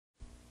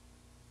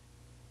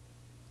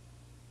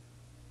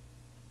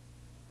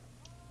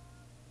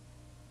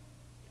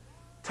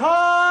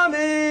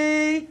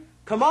Tommy,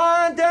 come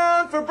on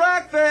down for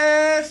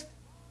breakfast.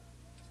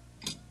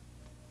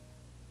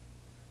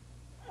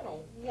 I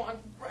don't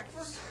want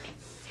breakfast.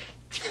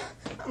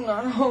 I'm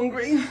not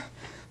hungry.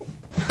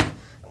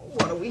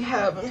 What are we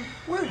having?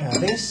 We're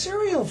having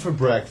cereal for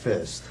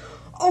breakfast.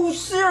 Oh,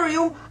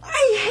 cereal?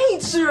 I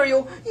hate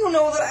cereal. You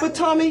know that But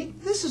Tommy,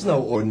 this is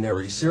no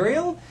ordinary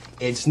cereal.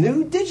 It's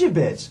new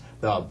Digibits,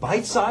 the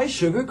bite-sized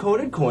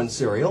sugar-coated corn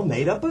cereal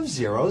made up of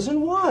zeros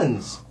and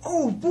ones.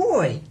 Oh,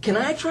 boy. Can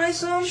I try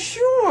some?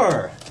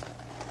 Sure.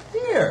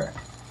 Here.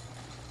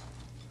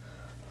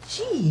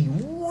 Gee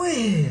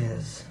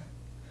whiz.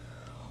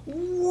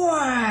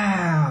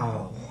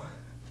 Wow.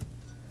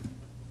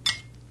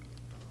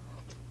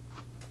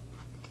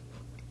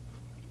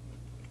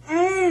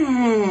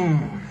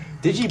 Mmm.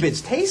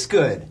 Digibits taste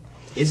good.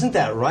 Isn't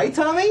that right,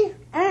 Tommy?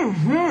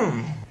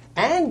 Mm-hmm.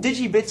 And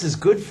Digibits is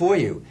good for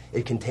you.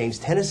 It contains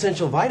 10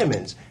 essential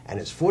vitamins and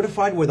is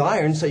fortified with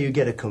iron so you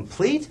get a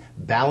complete,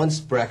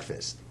 balanced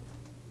breakfast.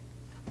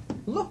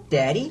 Look,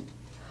 Daddy.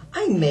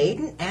 I made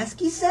an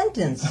ASCII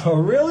sentence. Oh,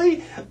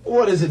 really?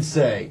 What does it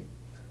say?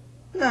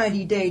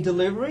 90-day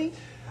delivery.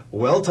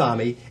 Well,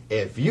 Tommy,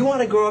 if you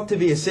want to grow up to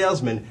be a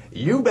salesman,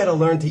 you better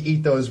learn to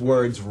eat those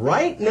words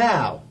right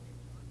now.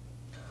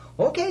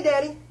 Okay,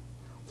 Daddy.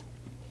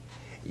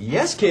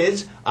 Yes,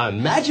 kids,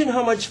 imagine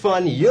how much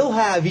fun you'll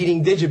have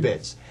eating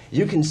Digibits.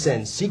 You can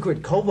send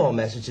secret COBOL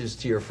messages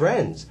to your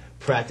friends,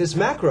 practice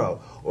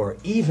macro, or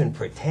even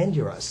pretend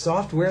you're a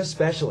software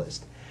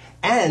specialist.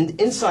 And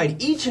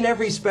inside each and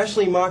every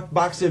specially marked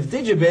box of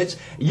Digibits,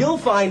 you'll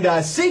find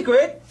a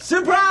secret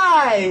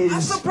surprise!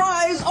 A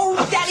surprise! Oh,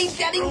 Daddy,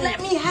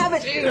 let me have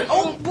it!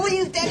 Oh,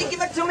 please, Daddy,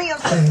 give it to me! A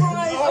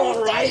surprise!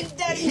 All right,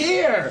 Daddy!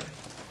 Here!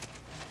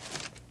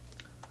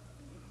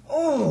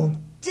 Oh,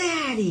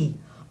 Daddy!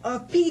 A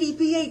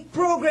PDP-8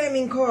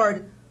 programming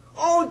card!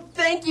 Oh,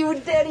 thank you,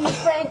 Daddy,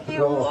 thank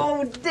you!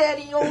 Oh,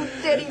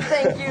 Daddy,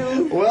 thank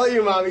you! Well,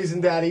 you mommies and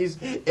daddies,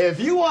 if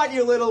you want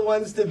your little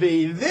ones to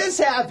be this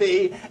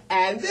happy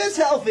and this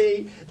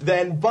healthy,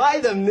 then buy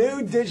them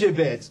new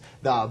Digibits,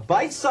 the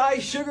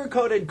bite-sized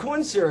sugar-coated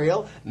corn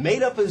cereal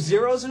made up of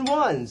zeros and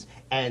ones.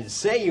 And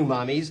say, you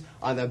mommies,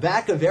 on the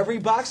back of every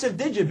box of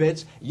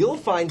Digibits, you'll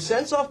find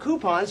cents-off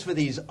coupons for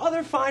these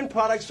other fine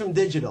products from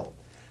Digital.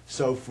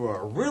 So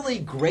for a really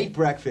great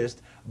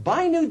breakfast,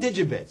 buy new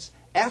Digibits.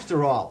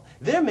 After all,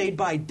 they're made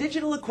by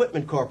Digital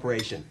Equipment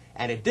Corporation.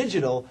 And at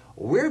Digital,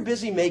 we're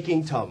busy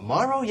making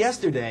tomorrow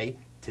yesterday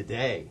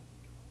today.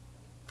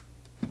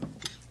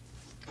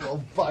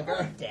 Little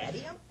bugger.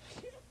 Daddy, I'm